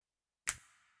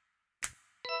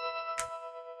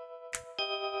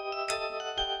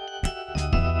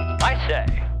say.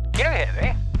 Can you hear me?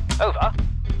 Over.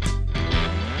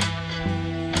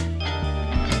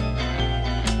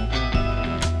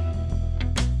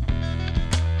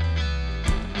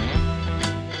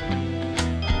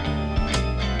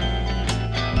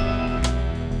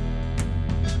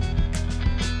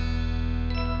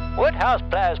 Woodhouse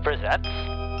Players presents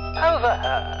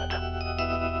Overheard.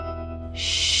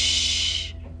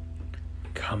 Shh.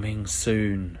 Coming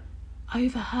soon.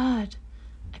 Overheard.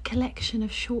 A collection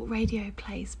of short radio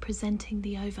plays presenting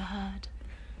the overheard.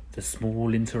 The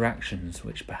small interactions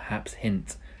which perhaps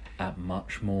hint at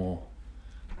much more.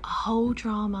 A whole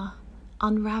drama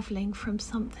unravelling from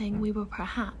something we were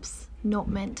perhaps not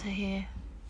meant to hear.